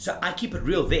 Yeah. So I keep it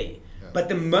real there. Yeah. But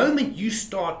the moment you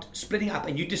start splitting up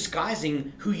and you're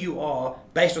disguising who you are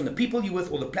based on the people you're with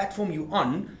or the platform you're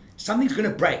on, something's going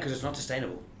to break because it's not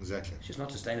sustainable. Exactly. It's just not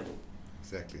sustainable.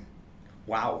 Exactly.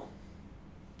 Wow.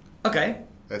 Okay.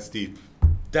 That's deep.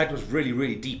 That was really,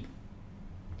 really deep.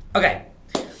 Okay.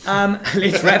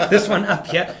 Let's wrap this one up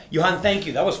here. Johan, thank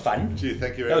you. That was fun. Gee,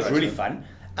 thank you very much. That was really fun.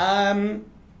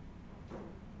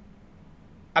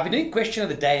 I've been doing question of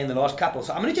the day in the last couple,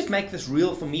 so I'm going to just make this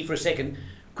real for me for a second.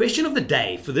 Question of the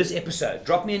day for this episode.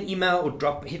 Drop me an email or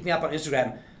hit me up on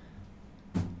Instagram.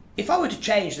 If I were to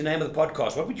change the name of the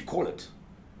podcast, what would you call it?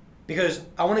 Because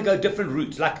I want to go different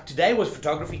routes. Like today was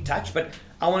Photography Touch, but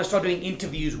I want to start doing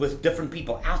interviews with different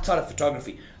people outside of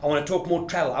photography. I want to talk more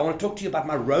travel. I want to talk to you about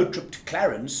my road trip to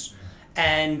Clarence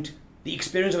and the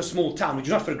experience of a small town, which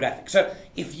is not photographic. So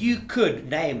if you could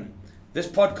name this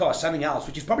podcast something else,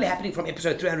 which is probably happening from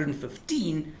episode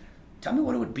 315, tell me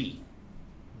what it would be.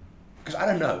 Because I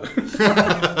don't know.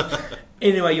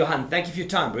 Anyway, Johan, thank you for your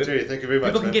time, bro. Jerry, thank you very much.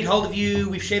 People can get hold of you.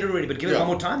 We've shared it already, but give it one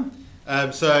more time.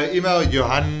 So email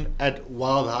Johan at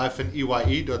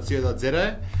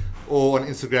wild-eye.co.za or on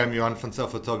Instagram, Johan van Zyl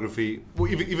Photography, or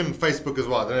even Facebook as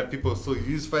well. I don't know if people still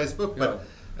use Facebook, but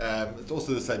it's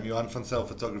also the same, Johan van Zyl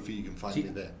Photography. You can find me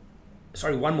there.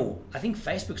 Sorry, one more. I think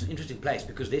Facebook's an interesting place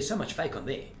because there's so much fake on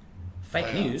there.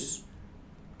 Fake news.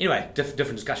 Anyway, different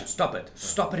discussion. Stop it.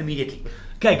 Stop it immediately.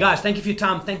 Okay, guys, thank you for your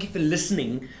time. Thank you for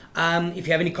listening. If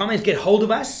you have any comments, get hold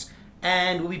of us,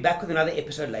 and we'll be back with another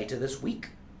episode later this week.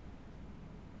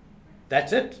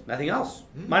 That's it. Nothing else.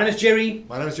 My name is Jerry.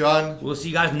 My name is Johan. We'll see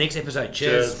you guys in the next episode.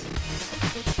 Cheers.